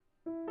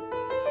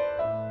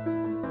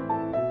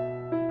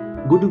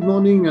Good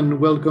morning and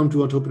welcome to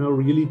Entrepreneurial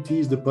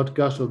Realities, the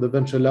podcast of the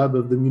Venture Lab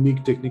of the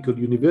Munich Technical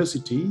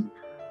University.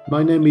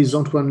 My name is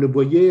Antoine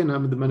Leboyer and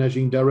I'm the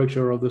Managing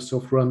Director of the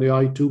Software and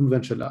AI Tomb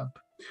Venture Lab.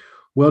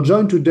 We're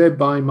joined today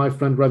by my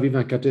friend Ravi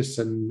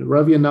Venkatesan.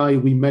 Ravi and I,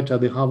 we met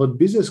at the Harvard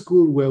Business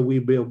School where we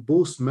were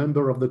both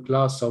members of the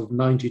class of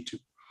 92.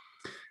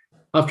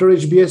 After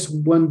HBS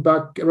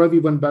Ravi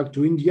went back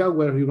to India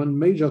where he ran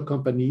major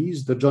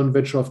companies, the joint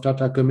venture of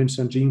Tata Cummins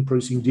Engine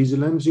producing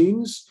diesel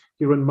engines.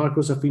 He ran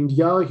Microsoft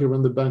India, he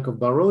ran the Bank of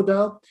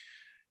Baroda.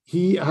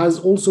 He has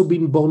also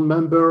been board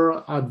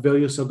member at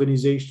various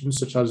organizations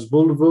such as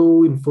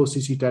Volvo,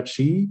 Infosys,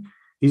 Hitachi.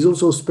 He's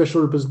also a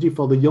special representative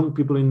for the Young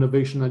People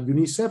Innovation at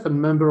UNICEF and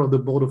member of the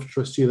board of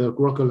trustees of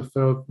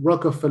the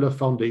Rockefeller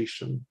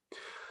Foundation.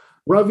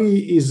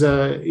 Ravi is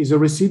a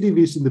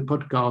recidivist in the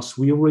podcast.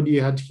 We already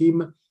had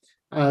him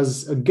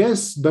as a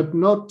guest, but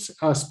not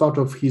as part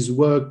of his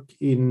work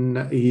in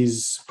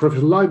his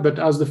professional life, but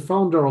as the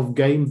founder of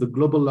GAME, the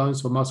Global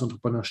Alliance for Mass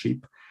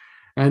Entrepreneurship.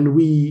 And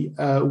we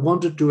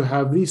wanted to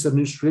have this an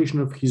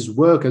illustration of his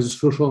work as a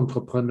social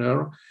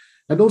entrepreneur,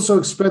 and also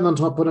explain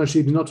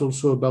entrepreneurship is not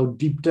also about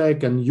deep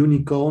tech and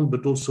unicorn,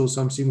 but also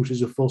something which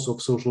is a force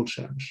of social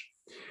change.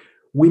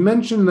 We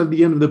mentioned at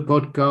the end of the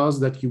podcast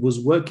that he was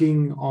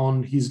working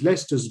on his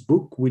latest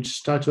book,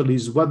 which title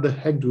is What the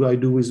Heck Do I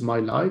Do With My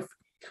Life?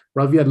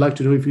 Ravi, I'd like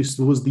to know if this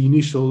was the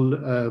initial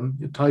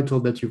title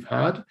that you've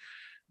had.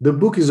 The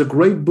book is a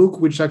great book,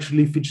 which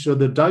actually features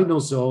the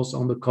dinosaurs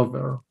on the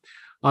cover.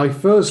 I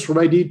first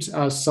read it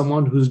as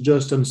someone who's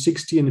just turned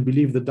 60 and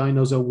believed the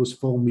dinosaur was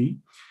for me.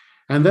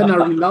 And then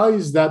I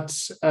realized that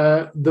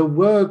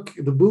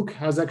the book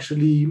has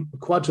actually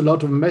quite a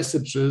lot of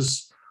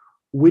messages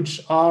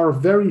which are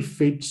very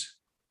fit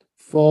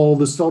for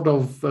the sort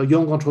of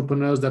young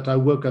entrepreneurs that I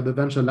work at the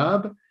Venture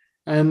Lab.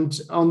 And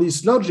on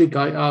this logic,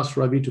 I asked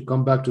Ravi to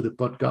come back to the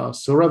podcast.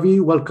 So Ravi,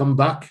 welcome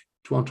back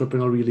to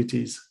Entrepreneurial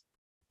Realities.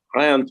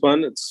 Hi,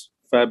 Antoine. It's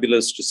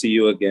fabulous to see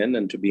you again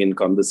and to be in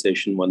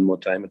conversation one more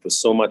time. It was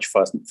so much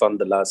fun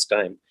the last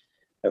time.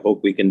 I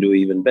hope we can do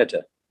even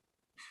better.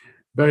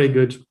 Very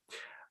good.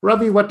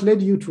 Ravi, what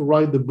led you to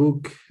write the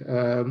book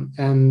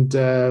and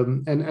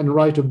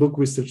write a book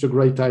with such a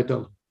great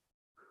title?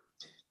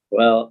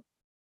 Well,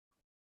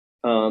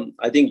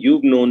 I think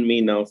you've known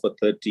me now for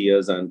 30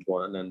 years,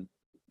 Antoine, and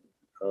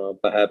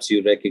perhaps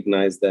you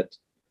recognize that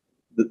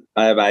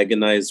I have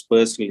agonized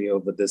personally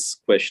over this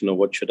question of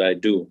what should I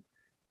do,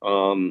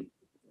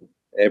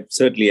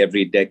 certainly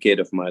every decade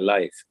of my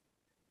life.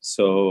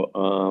 So,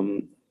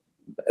 so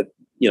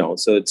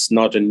it's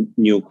not a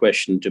new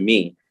question to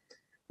me.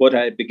 What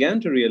I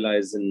began to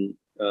realize in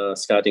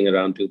starting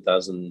around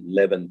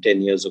 2011,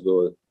 10 years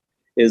ago,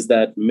 is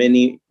that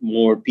many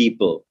more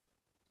people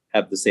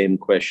have the same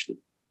question.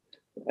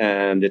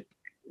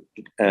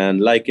 And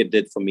like it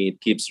did for me,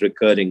 it keeps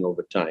recurring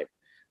over time.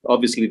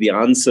 Obviously, the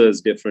answer is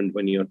different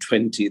when you're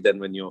 20 than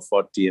when you're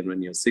 40 and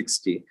when you're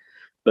 60,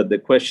 but the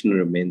question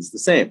remains the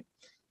same.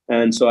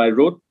 And so I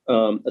wrote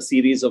a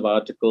series of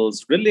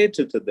articles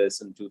related to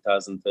this in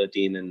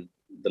 2013 in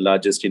the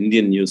largest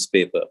Indian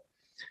newspaper.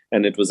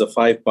 And it was a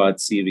 5-part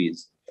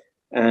series.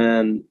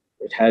 And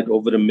it had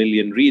over 1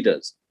 million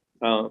readers.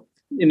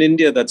 In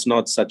India, that's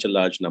not such a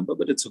large number,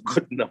 but it's a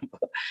good number.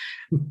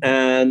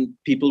 And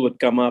people would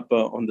come up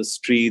on the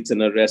streets,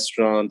 in a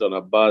restaurant, on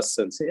a bus,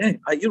 and say, "Hey,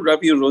 are you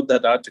Ravi who wrote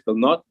that article?"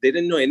 They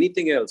didn't know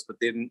anything else, but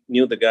they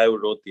knew the guy who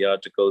wrote the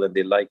article and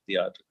they liked the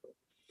article.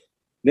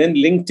 Then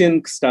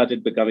LinkedIn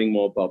started becoming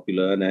more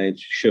popular, and I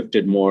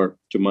shifted more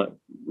to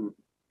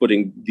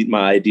putting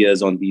my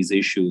ideas on these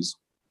issues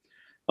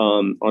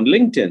on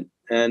LinkedIn,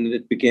 and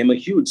it became a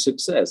huge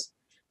success.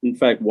 In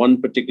fact,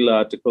 one particular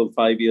article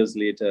 5 years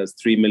later has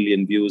 3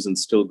 million views and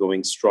still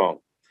going strong.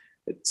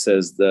 It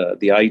says the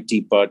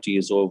IT party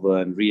is over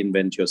and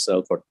reinvent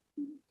yourself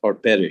or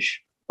perish,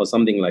 or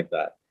something like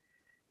that.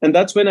 And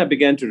that's when I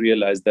began to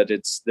realize that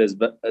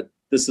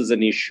this is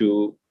an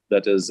issue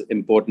that is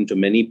important to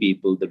many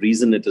people. The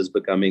reason it is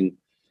becoming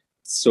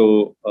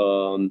so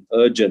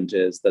urgent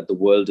is that the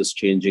world is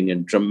changing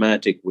in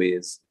dramatic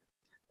ways.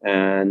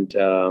 And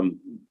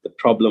the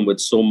problem with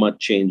so much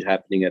change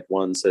happening at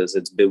once is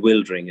it's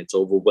bewildering, it's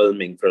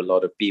overwhelming for a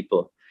lot of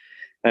people.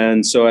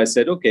 And so I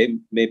said, okay,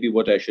 maybe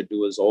what I should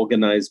do is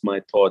organize my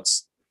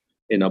thoughts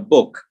in a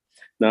book.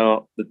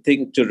 Now, the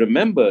thing to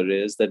remember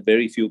is that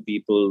very few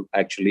people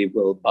actually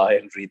will buy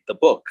and read the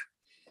book.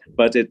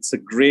 But it's a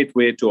great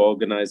way to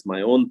organize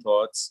my own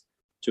thoughts,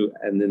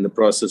 and in the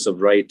process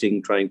of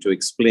writing, trying to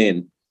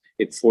explain,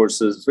 it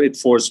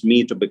forced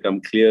me to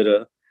become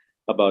clearer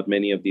about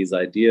many of these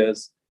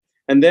ideas.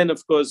 And then,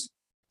 of course,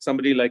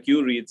 somebody like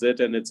you reads it,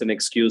 and it's an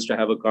excuse to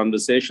have a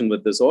conversation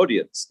with this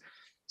audience.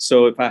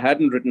 So if I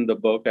hadn't written the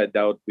book, I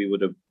doubt we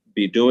would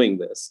be doing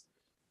this.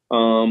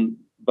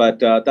 But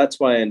that's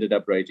why I ended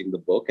up writing the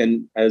book.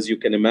 And as you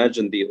can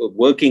imagine, the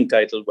working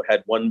title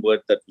had one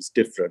word that was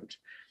different.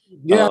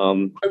 Yeah,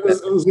 I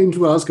was going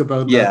to ask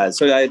about that. Yeah,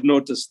 so I had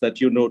noticed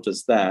that you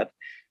noticed that.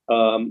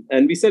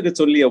 And we said it's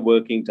only a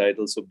working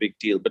title, so big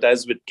deal. But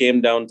as it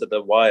came down to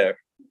the wire,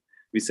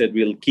 we said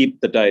we'll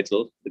keep the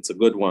title. It's a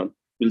good one.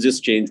 We'll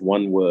just change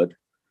one word.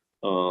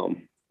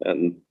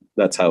 And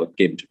that's how it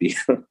came to be.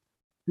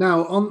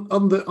 Now,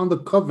 on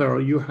the cover,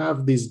 you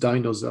have this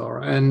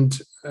dinosaur, and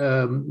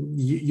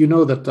you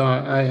know that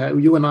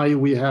you and I,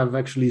 we have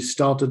actually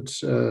started,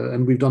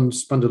 and we've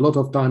spent a lot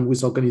of time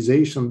with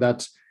organizations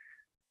that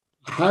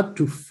had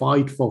to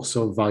fight for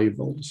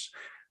survivals.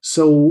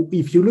 So,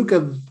 if you look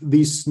at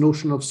this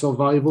notion of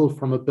survival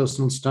from a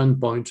personal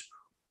standpoint,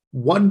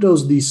 what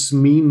does this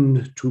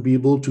mean to be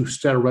able to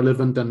stay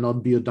relevant and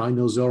not be a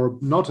dinosaur,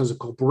 not as a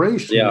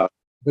corporation,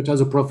 but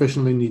as a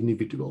professional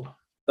individual?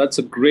 That's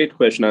a great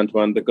question,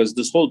 Antoine, because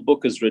this whole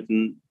book is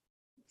written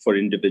for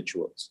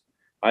individuals.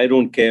 I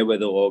don't care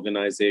whether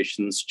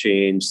organizations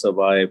change,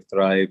 survive,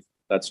 thrive.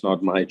 That's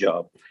not my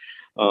job.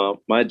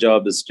 My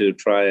job is to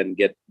try and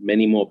get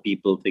many more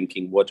people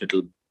thinking what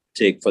it'll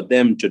take for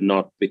them to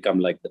not become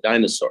like the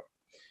dinosaur.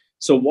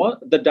 So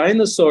what the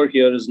dinosaur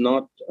here is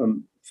not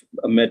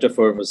a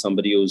metaphor for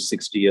somebody who's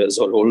 60 years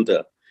or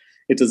older.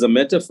 It is a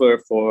metaphor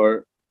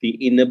for the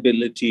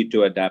inability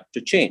to adapt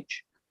to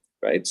change.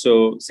 Right.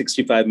 So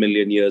 65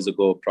 million years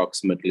ago,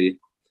 approximately,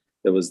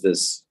 there was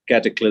this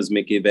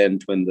cataclysmic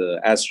event when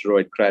the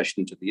asteroid crashed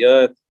into the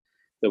Earth.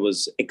 There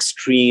was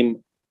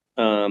extreme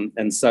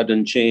and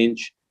sudden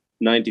change.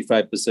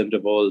 95%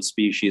 of all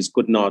species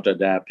could not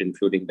adapt,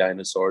 including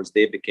dinosaurs.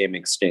 They became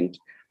extinct.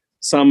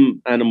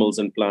 Some animals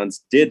and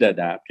plants did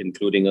adapt,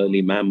 including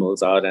early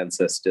mammals, our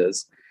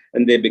ancestors,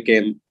 and they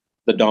became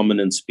the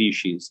dominant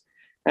species.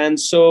 And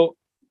so,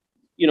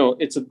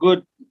 it's a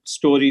good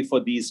story for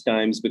these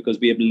times because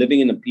we are living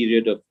in a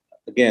period of,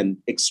 again,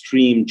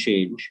 extreme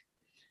change.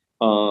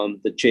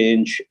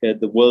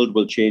 The world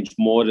will change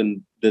more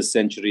in this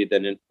century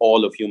than in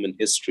all of human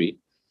history.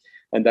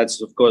 And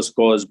that's, of course,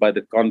 caused by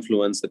the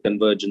confluence, the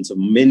convergence of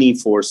many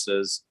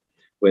forces,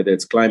 whether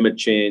it's climate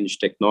change,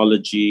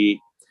 technology,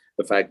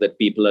 the fact that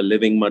people are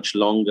living much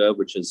longer,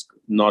 which is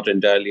not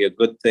entirely a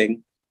good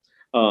thing.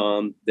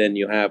 Then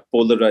you have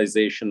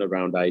polarization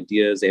around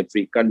ideas.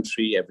 Every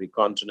country, every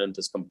continent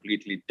is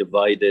completely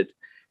divided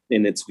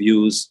in its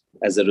views.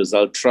 As a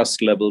result,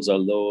 trust levels are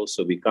low,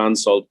 so we can't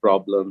solve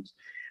problems.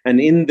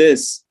 And in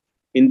this,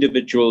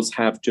 individuals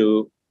have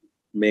to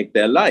make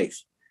their life.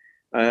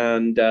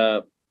 And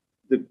the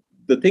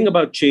thing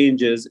about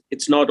change is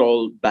it's not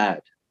all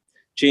bad.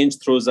 Change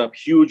throws up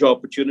huge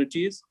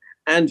opportunities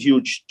and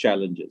huge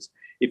challenges.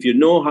 If you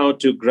know how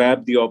to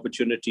grab the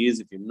opportunities,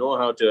 if you know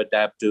how to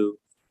adapt to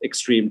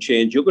extreme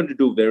change, you're going to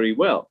do very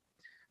well.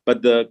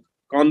 But the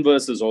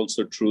converse is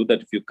also true,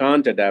 that if you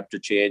can't adapt to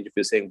change, if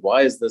you're saying,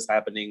 why is this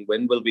happening?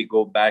 When will we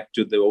go back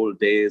to the old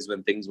days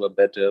when things were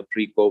better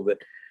pre-COVID?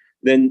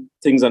 Then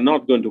things are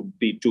not going to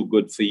be too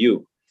good for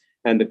you.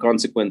 And the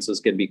consequences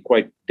can be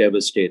quite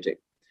devastating.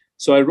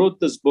 So I wrote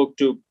this book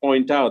to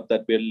point out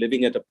that we're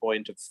living at a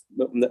point of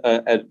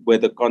where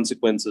the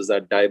consequences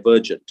are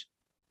divergent.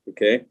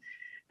 Okay.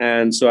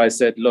 And so I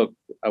said, look,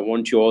 I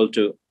want you all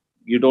to,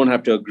 you don't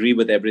have to agree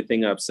with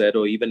everything I've said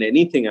or even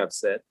anything I've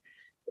said,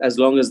 as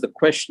long as the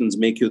questions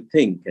make you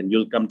think and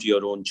you'll come to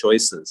your own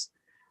choices.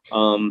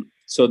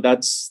 So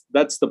that's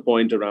the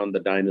point around the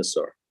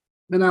dinosaur.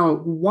 Now,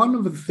 one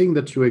of the things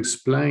that you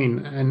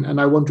explain, and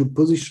I want to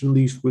position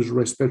this with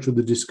respect to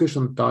the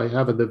discussion that I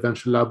have at the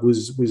Venture Lab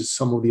with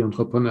some of the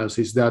entrepreneurs,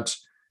 is that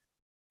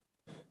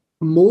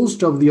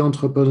most of the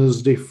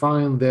entrepreneurs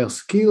define their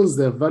skills,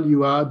 their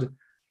value add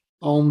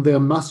on their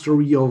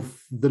mastery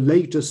of the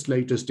latest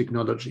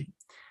technology.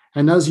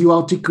 And as you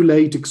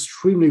articulate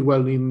extremely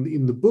well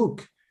in the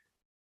book,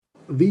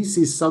 this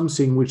is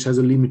something which has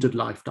a limited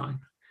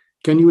lifetime.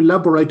 Can you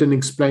elaborate and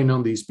explain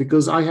on this?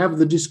 Because I have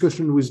the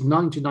discussion with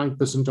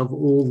 99% of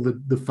all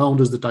the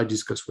founders that I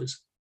discuss with.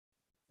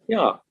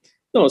 Yeah.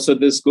 No, so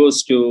this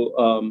goes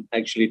to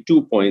actually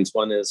 2 points.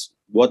 One is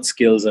what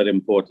skills are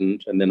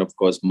important, and then, of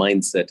course,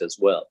 mindset as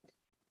well.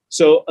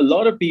 So a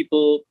lot of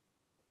people,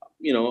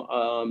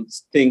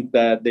 think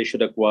that they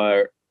should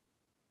acquire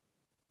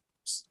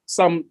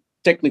some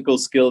technical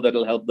skill that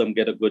will help them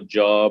get a good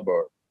job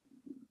or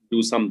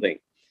do something.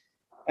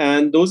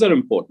 And those are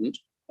important.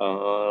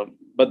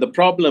 But the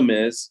problem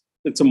is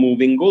it's a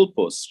moving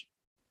goalpost.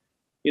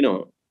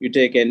 You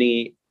take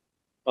any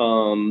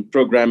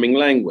programming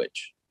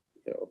language,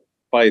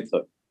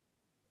 Python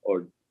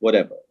or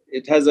whatever.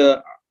 It has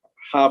a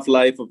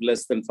half-life of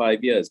less than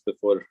 5 years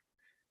before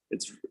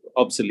it's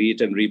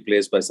obsolete and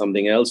replaced by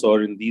something else.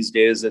 Or in these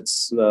days,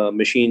 it's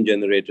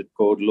machine-generated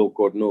code, low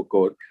code, no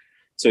code.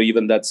 So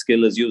even that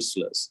skill is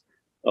useless.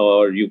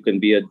 Or you can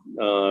be a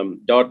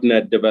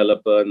 .NET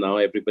developer. Now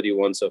everybody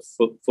wants a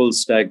full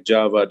stack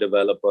Java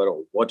developer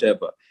or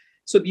whatever.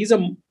 So these are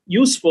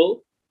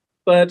useful,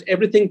 but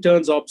everything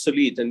turns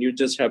obsolete and you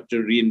just have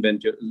to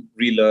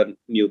relearn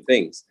new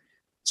things.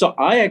 So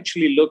I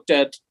actually looked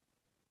at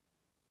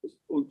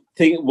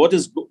what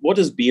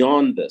is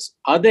beyond this.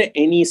 Are there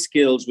any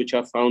skills which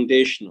are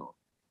foundational,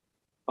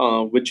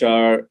 which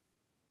are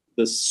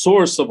the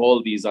source of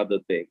all these other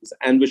things,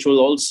 and which will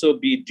also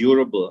be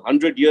durable?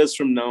 100 years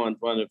from now,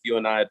 Antoine, if you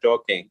and I are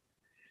talking,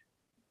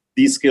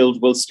 these skills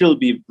will still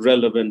be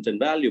relevant and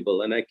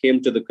valuable. And I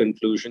came to the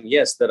conclusion,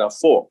 yes, there are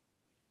four.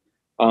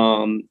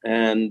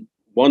 And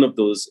one of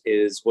those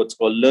is what's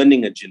called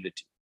learning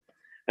agility.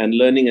 And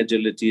learning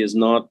agility is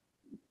not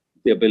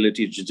the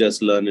ability to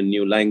just learn a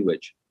new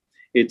language.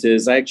 It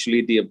is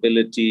actually the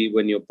ability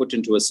when you're put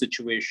into a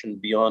situation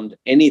beyond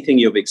anything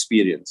you've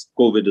experienced.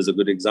 COVID is a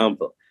good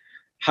example.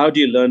 How do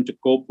you learn to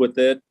cope with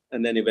it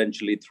and then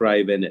eventually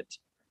thrive in it?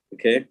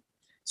 Okay,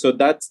 so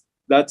that's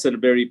a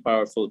very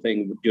powerful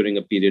thing during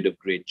a period of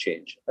great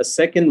change. A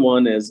second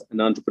one is an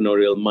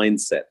entrepreneurial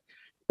mindset.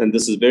 And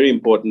this is very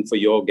important for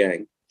your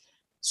gang.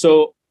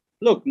 So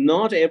look,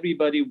 not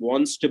everybody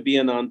wants to be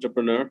an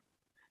entrepreneur.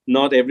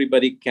 Not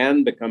everybody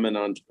can become an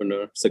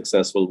entrepreneur,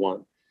 successful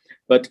one.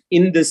 But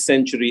in this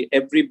century,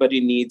 everybody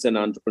needs an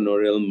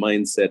entrepreneurial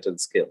mindset and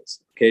skills.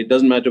 Okay, it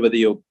doesn't matter whether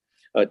you're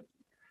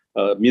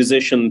a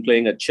musician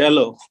playing a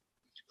cello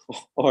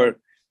or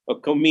a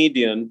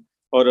comedian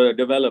or a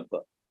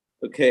developer.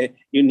 Okay,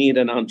 you need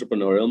an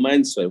entrepreneurial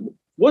mindset.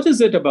 What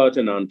is it about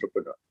an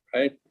entrepreneur,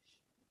 right?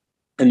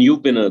 And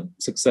you've been a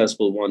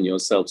successful one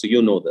yourself, so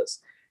you know this.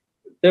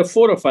 There are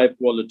 4 or 5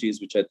 qualities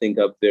which I think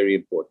are very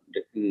important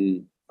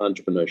in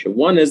entrepreneurship.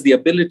 One is the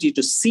ability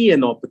to see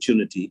an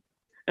opportunity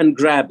and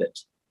grab it.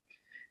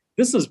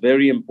 This is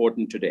very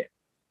important today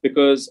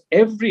because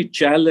every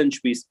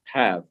challenge we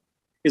have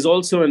is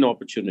also an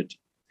opportunity.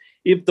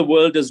 If the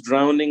world is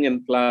drowning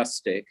in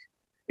plastic,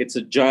 it's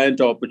a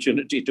giant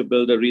opportunity to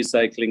build a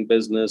recycling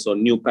business or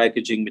new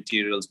packaging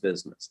materials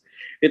business.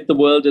 If the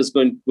world is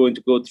going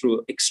to go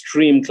through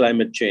extreme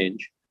climate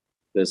change,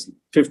 there's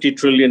 $50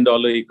 trillion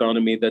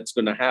economy that's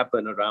going to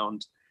happen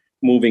around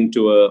moving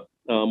to a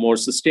more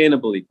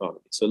sustainable economy.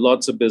 So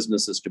lots of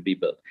businesses to be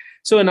built.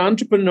 So an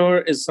entrepreneur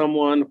is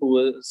someone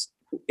who is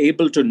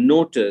able to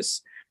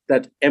notice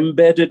that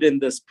embedded in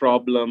this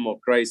problem or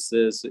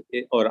crisis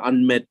or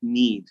unmet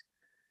need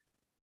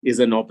is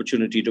an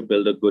opportunity to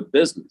build a good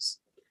business.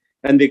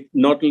 And they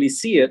not only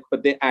see it,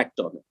 but they act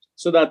on it.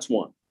 So that's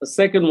one. The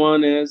second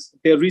one is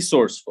they're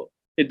resourceful.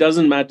 It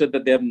doesn't matter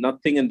that they have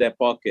nothing in their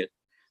pocket,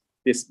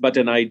 but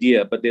an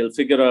idea, but they'll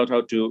figure out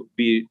how to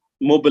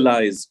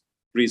mobilize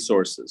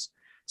resources.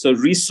 So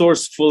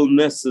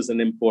resourcefulness is an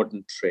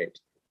important trait.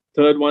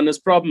 Third one is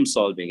problem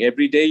solving.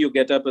 Every day you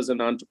get up as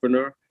an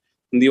entrepreneur,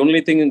 and the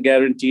only thing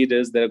guaranteed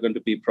is there are going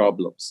to be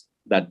problems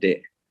that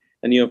day.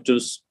 And you have to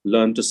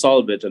learn to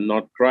solve it and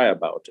not cry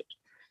about it.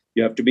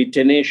 You have to be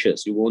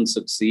tenacious. You won't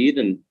succeed,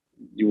 and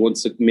you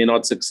may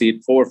not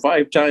succeed 4 or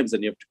 5 times,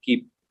 and you have to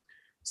keep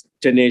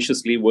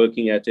tenaciously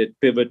working at it,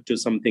 pivot to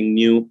something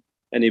new,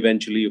 and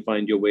eventually you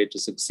find your way to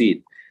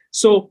succeed.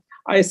 So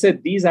I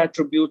said these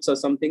attributes are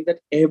something that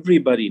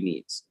everybody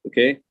needs,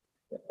 okay?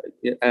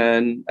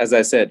 And as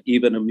I said,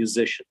 even a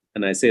musician.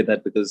 And I say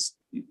that because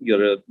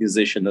you're a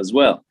musician as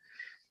well.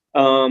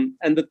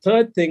 And the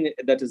third thing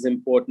that is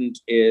important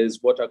is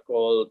what are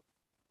called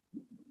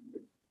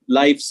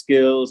life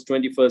skills,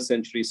 21st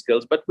century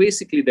skills, but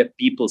basically they're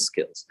people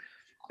skills.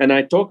 And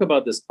I talk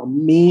about this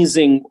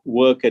amazing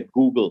work at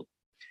Google,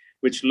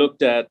 which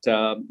looked at,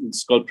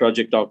 it's called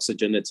Project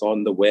Oxygen. It's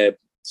on the web.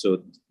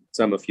 So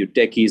some of you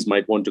techies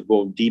might want to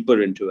go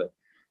deeper into it.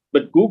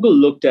 But Google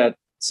looked at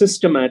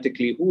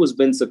systematically who has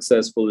been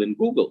successful in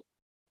Google,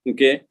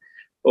 okay,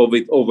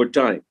 over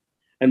time.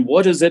 And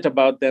what is it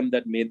about them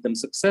that made them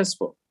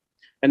successful?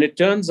 And it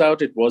turns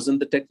out it wasn't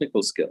the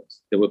technical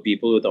skills. There were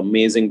people with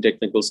amazing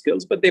technical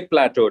skills, but they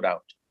plateaued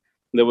out.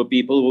 There were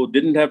people who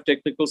didn't have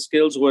technical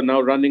skills who are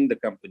now running the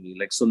company,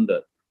 like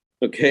Sundar,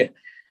 okay?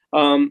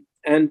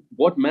 And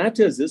what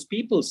matters is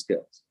people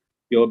skills,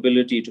 your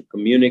ability to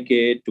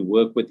communicate, to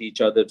work with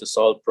each other, to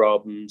solve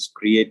problems,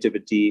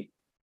 creativity,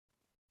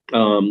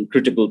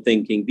 critical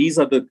thinking. These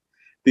are the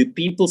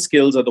people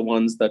skills are the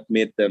ones that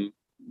made them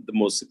the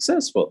most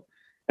successful.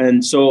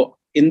 And so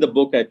in the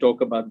book, I talk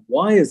about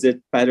why is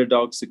it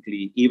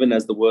paradoxically, even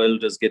as the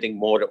world is getting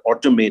more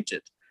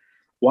automated,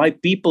 why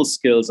people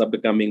skills are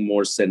becoming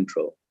more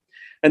central.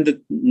 And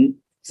the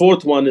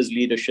fourth one is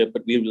leadership,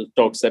 but we will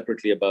talk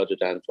separately about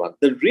it, Antoine.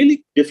 The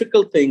really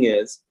difficult thing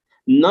is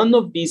none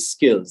of these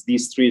skills,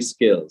 these 3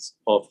 skills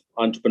of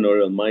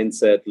entrepreneurial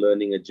mindset,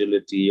 learning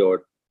agility,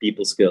 or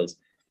people skills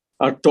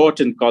are taught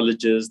in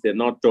colleges. They're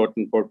not taught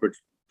in corporate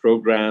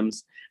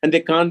programs, and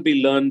they can't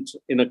be learned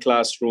in a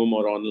classroom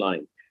or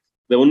online.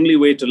 The only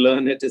way to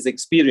learn it is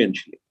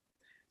experientially.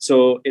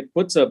 So it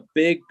puts a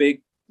big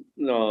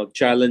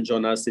challenge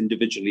on us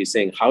individually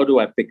saying, how do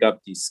I pick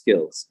up these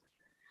skills?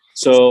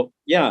 So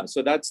yeah,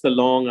 so that's the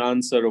long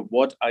answer of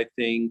what I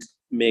think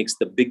makes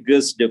the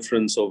biggest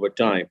difference over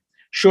time.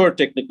 Sure,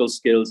 technical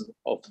skills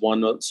of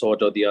one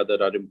sort or the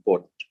other are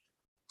important.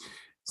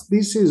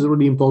 This is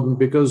really important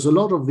because a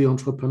lot of the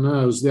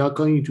entrepreneurs, they are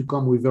going to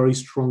come with very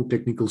strong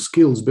technical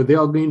skills, but they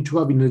are going to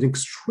have in an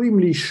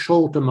extremely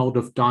short amount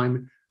of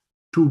time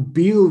to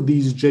build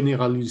these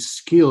general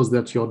skills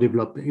that you're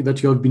developing,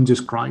 that you have been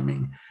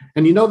describing.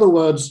 And in other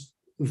words,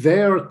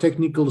 their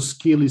technical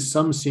skill is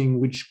something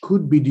which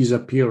could be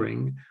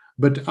disappearing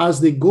But as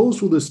they go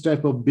through the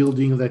step of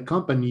building their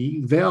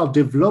company, they are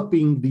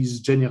developing these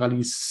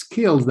generally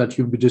skills that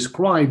you'll be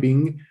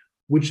describing,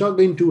 which are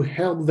going to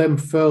help them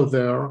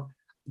further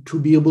to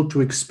be able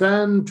to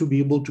expand, to be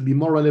able to be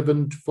more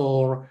relevant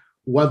for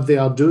what they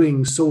are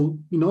doing. So,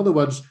 in other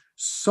words,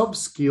 soft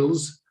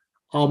skills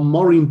are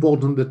more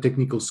important than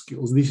technical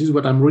skills. This is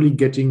what I'm really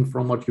getting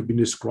from what you've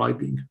been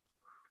describing.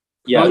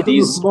 Yeah,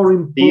 these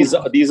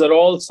are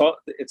all soft.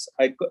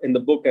 In the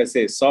book I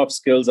say soft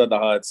skills are the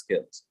hard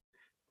skills.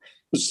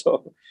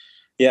 So,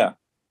 yeah.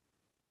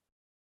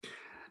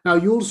 Now,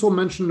 you also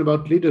mentioned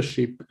about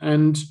leadership,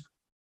 and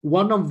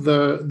one of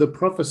the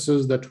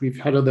professors that we've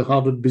had at the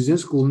Harvard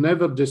Business School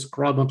never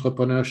described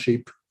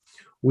entrepreneurship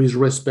with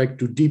respect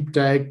to deep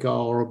tech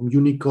or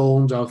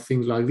unicorns or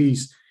things like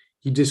this.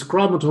 He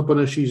described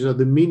entrepreneurship as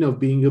the mean of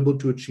being able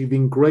to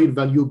achieving great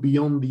value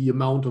beyond the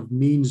amount of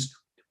means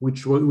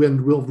which were and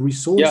of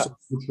resources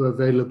which were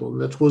available.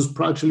 That was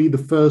actually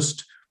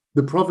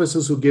the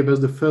professors who gave us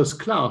the first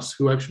class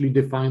who actually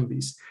defined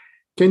this.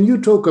 Can you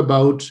talk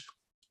about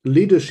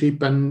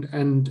leadership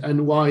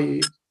and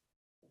why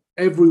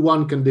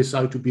everyone can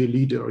decide to be a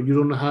leader? You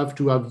don't have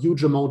to have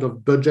huge amount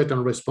of budget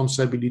and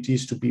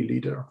responsibilities to be a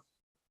leader.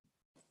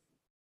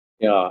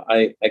 Yeah,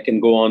 I can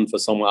go on for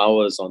some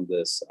hours on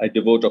this. I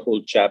devote a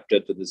whole chapter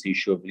to this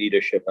issue of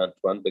leadership,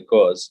 Antoine,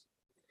 because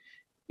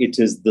it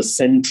is the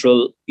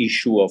central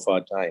issue of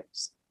our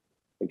times,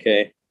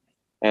 okay?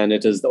 And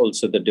it is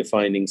also the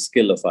defining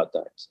skill of our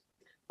times.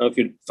 Now, if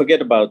you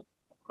forget about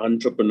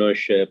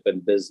entrepreneurship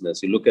and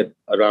business, you look at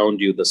around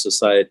you, the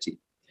society.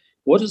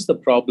 What is the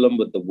problem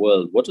with the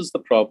world? What is the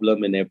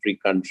problem in every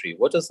country?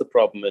 What is the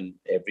problem in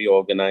every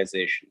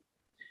organization?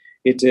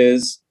 It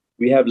is,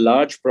 we have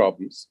large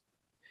problems.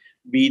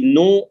 We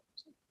know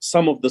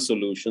some of the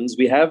solutions.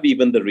 We have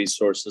even the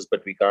resources,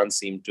 but we can't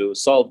seem to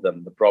solve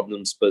them. The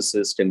problems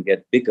persist and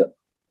get bigger.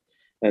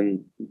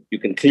 And you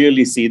can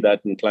clearly see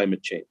that in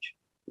climate change,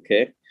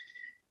 okay?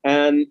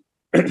 And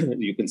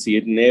you can see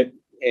it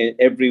in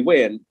every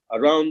way. And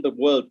around the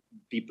world,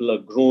 people are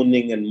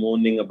groaning and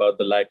moaning about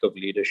the lack of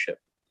leadership.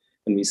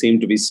 And we seem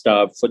to be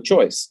starved for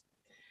choice.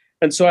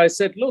 And so I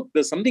said, look,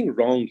 there's something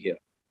wrong here.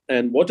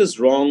 And what is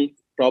wrong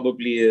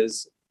probably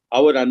is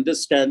our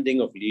understanding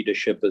of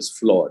leadership is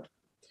flawed.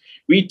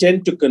 We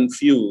tend to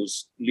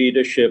confuse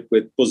leadership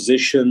with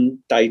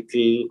position,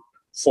 title,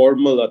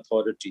 formal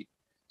authority.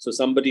 So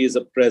somebody is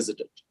a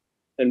president,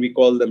 and we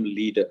call them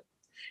leader.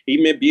 He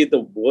may be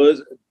the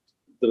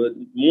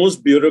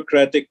most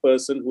bureaucratic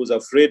person who's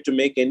afraid to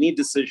make any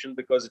decision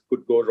because it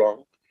could go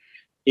wrong.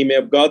 He may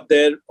have got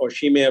there, or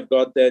she may have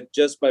got there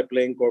just by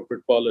playing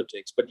corporate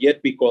politics, but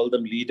yet we call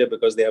them leader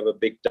because they have a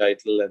big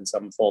title and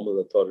some formal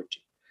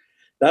authority.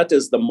 That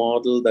is the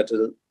model that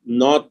is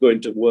not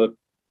going to work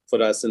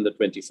for us in the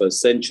 21st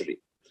century.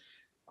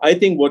 I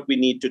think what we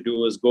need to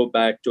do is go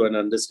back to an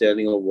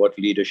understanding of what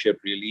leadership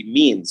really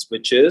means,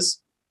 which is,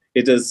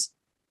 it is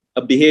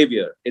a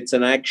behavior, it's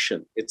an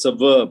action, it's a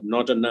verb,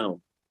 not a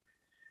noun.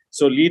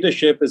 So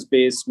leadership is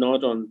based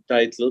not on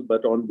title,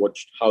 but on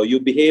how you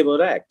behave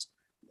or act.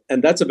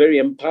 And that's a very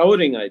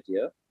empowering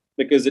idea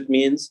because it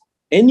means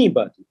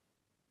anybody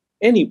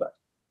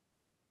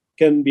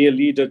can be a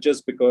leader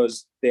just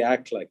because they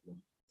act like one.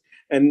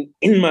 And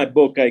in my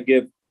book, I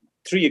give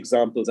 3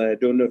 examples, I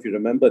don't know if you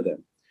remember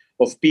them,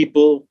 of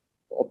people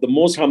of the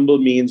most humble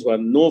means who have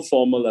no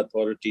formal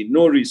authority,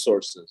 no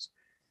resources,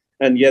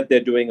 and yet they're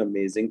doing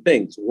amazing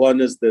things.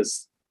 One is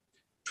this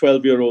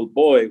 12-year-old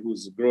boy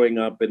who's growing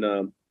up in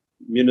a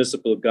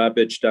municipal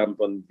garbage dump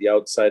on the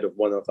outside of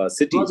one of our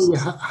cities.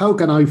 How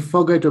can I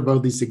forget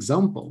about this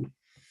example?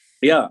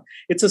 Yeah,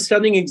 it's a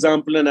stunning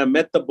example. And I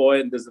met the boy,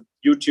 and there's a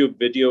YouTube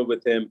video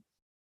with him.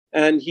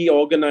 And he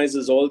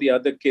organizes all the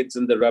other kids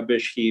in the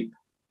rubbish heap.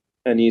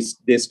 And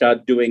they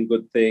start doing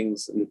good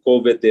things. In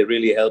COVID, they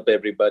really help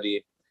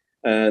everybody.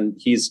 And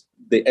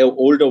the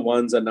older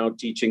ones are now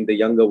teaching the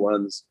younger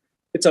ones.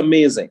 It's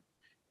amazing.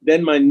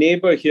 Then my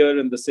neighbor here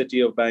in the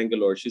city of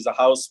Bangalore, she's a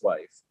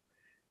housewife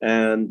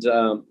and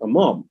a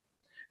mom.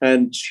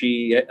 And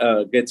she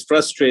gets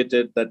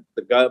frustrated that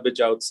the garbage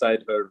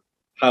outside her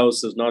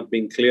house is not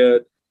being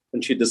cleared.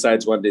 And she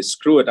decides one day,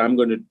 screw it, I'm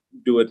going to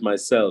do it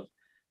myself.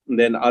 And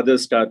then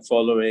others start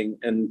following.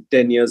 And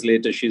 10 years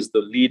later, she's the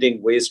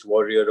leading waste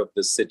warrior of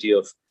this city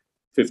of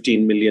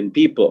 15 million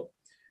people.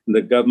 And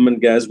the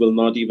government guys will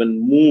not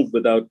even move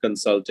without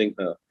consulting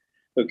her.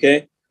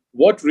 Okay.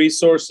 What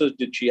resources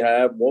did she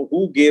have?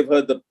 Who gave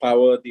her the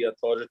power, the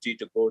authority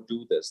to go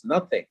do this?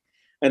 Nothing.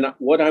 And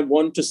what I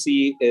want to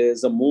see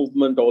is a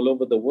movement all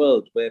over the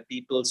world where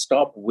people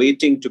stop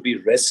waiting to be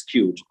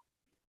rescued,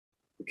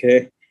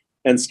 okay,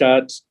 and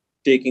start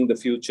taking the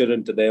future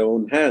into their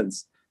own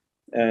hands.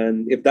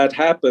 And if that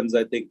happens,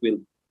 I think we're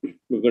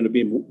going to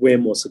be way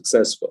more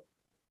successful.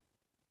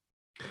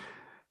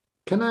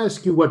 Can I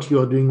ask you what you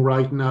are doing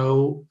right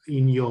now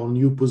in your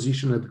new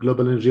position at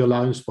Global Energy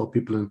Alliance for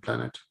People and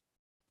Planet?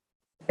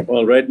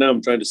 Well, right now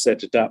I'm trying to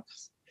set it up.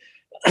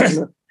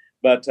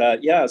 But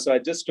so I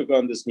just took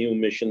on this new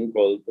mission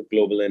called the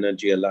Global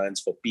Energy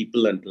Alliance for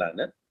People and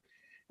Planet.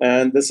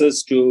 And this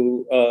is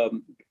to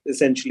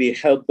essentially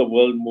help the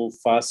world move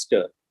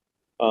faster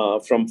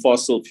from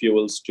fossil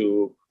fuels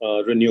to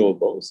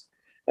renewables,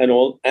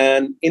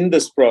 and in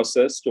this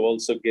process to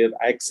also give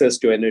access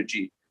to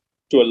energy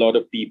to a lot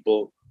of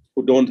people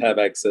who don't have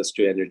access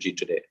to energy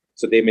today.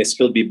 So they may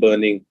still be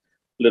burning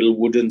little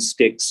wooden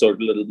sticks or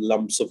little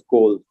lumps of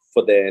coal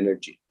for their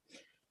energy.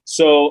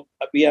 So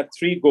we have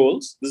three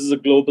goals. This is a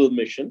global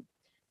mission.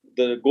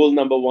 The goal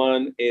number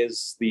one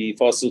is the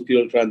fossil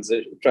fuel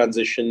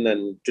transition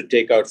and to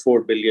take out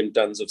 4 billion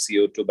tons of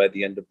CO2 by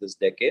the end of this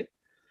decade.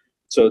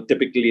 So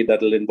typically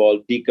that'll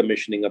involve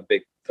decommissioning a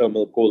big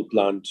thermal coal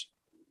plant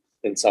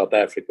in South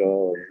Africa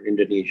or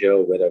Indonesia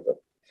or wherever.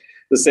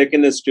 The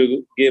second is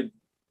to give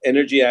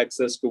energy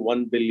access to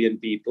 1 billion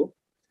people.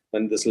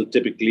 And this will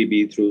typically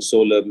be through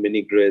solar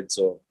mini grids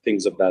or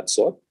things of that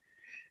sort.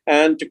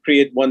 And to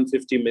create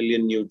 150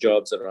 million new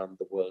jobs around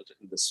the world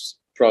in this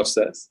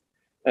process.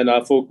 And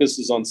our focus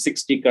is on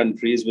 60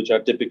 countries, which are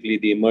typically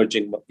the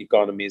emerging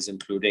economies,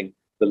 including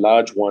the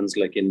large ones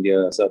like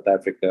India, South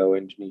Africa, or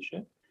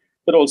Indonesia,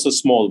 but also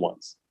small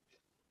ones.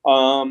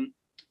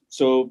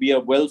 So we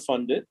are well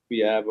funded. We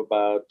have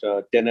about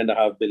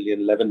 $10.5 billion,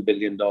 $11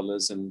 billion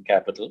in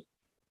capital,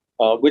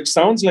 which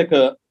sounds like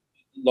a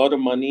lot of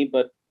money,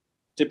 but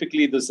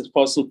typically this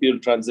fossil fuel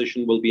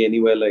transition will be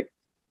anywhere like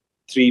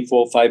 3,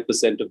 4,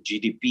 5% of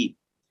GDP.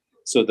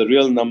 So the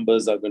real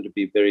numbers are going to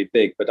be very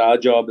big, but our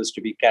job is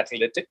to be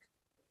catalytic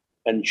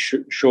and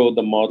show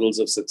the models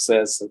of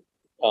success,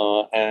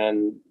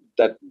 and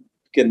that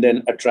can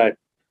then attract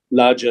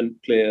larger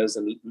players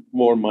and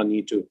more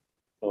money to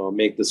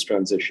make this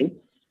transition.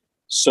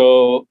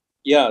 So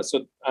yeah,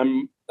 so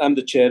I'm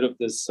the chair of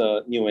this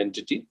new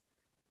entity,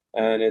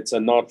 and it's a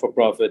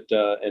not-for-profit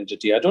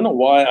entity. I don't know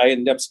why I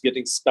end up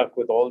getting stuck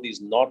with all these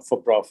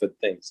not-for-profit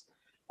things.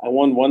 I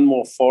want one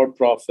more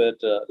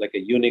for-profit, like a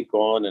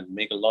unicorn, and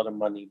make a lot of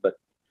money, but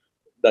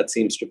that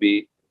seems to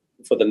be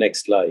for the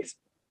next life.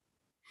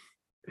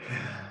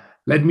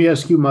 Let me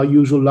ask you my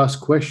usual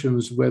last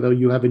questions, whether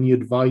you have any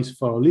advice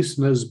for our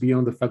listeners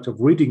beyond the fact of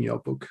reading your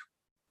book.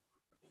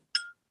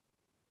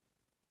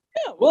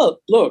 Yeah,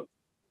 well, look,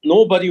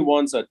 nobody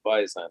wants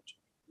advice, Andrew.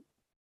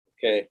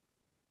 Okay.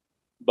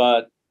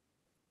 But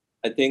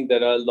I think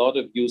there are a lot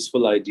of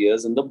useful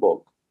ideas in the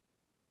book.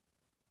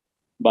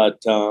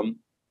 But 2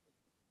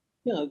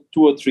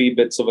 or 3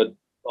 bits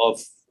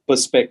of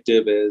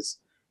perspective is,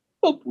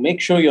 look, make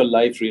sure your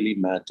life really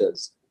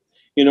matters.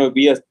 We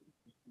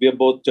are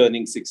both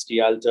turning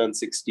 60. I'll turn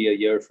 60 a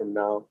year from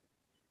now.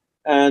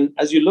 And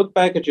as you look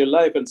back at your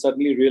life and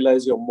suddenly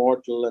realize you're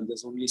mortal and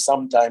there's only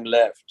some time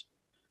left,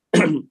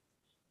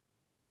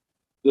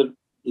 a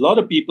lot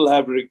of people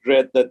have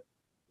regret that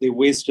they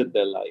wasted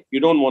their life. You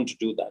don't want to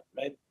do that,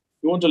 right?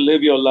 You want to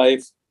live your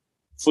life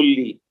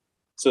fully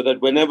so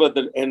that whenever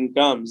the end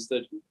comes,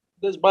 that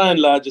there's by and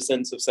large a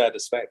sense of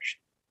satisfaction.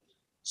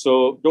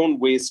 So don't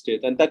waste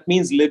it. And that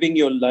means living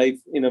your life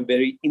in a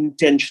very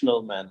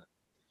intentional manner.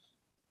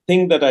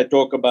 Thing that I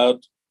talk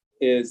about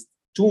is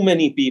too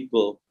many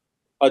people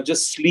are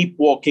just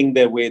sleepwalking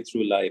their way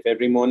through life.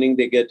 Every morning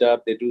they get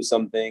up, they do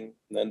something,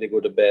 and then they go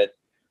to bed.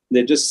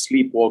 They're just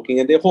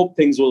sleepwalking and they hope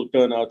things will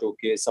turn out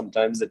okay.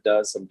 Sometimes it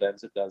does,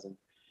 sometimes it doesn't.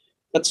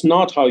 That's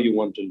not how you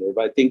want to live.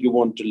 I think you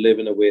want to live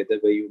in a way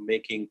that where you're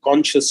making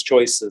conscious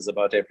choices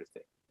about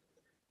everything.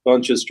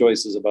 Conscious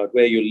choices about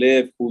where you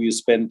live, who you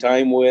spend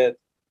time with,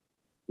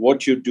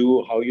 what you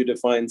do, how you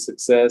define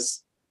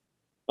success,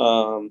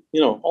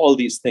 all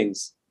these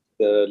things,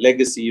 the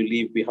legacy you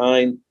leave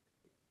behind,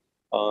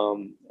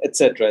 et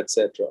cetera, et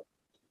cetera.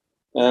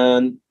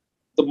 And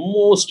the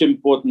most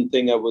important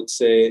thing I would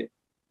say,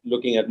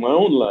 looking at my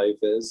own life,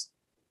 is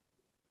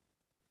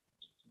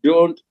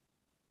don't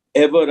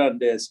ever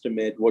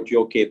underestimate what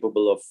you're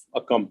capable of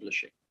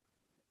accomplishing.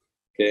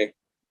 Okay?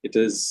 It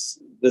is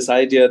this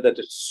idea that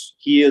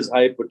he is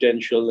high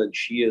potential and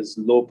she is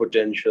low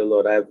potential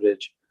or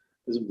average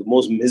is the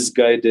most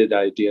misguided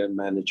idea in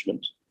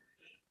management.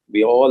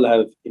 We all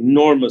have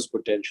enormous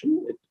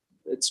potential.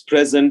 It's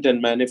present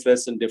and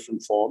manifests in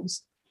different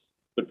forms,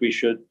 but you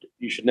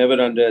should never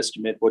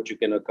underestimate what you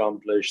can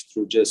accomplish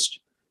through just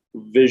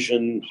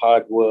vision,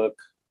 hard work,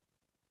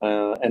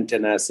 and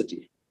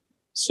tenacity.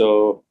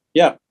 So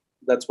yeah,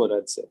 that's what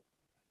I'd say.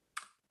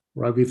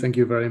 Ravi, thank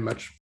you very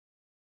much.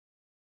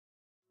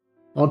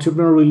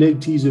 Entrepreneur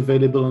Reality is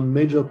available on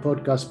major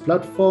podcast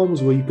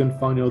platforms where you can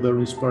find other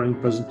inspiring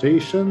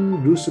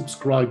presentations. Do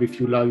subscribe if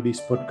you like this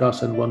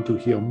podcast and want to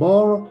hear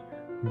more.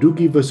 Do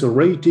give us a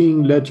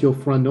rating, let your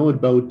friend know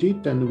about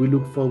it, and we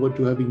look forward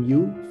to having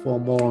you for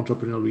more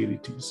Entrepreneur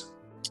Realities.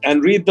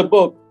 And read the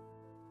book.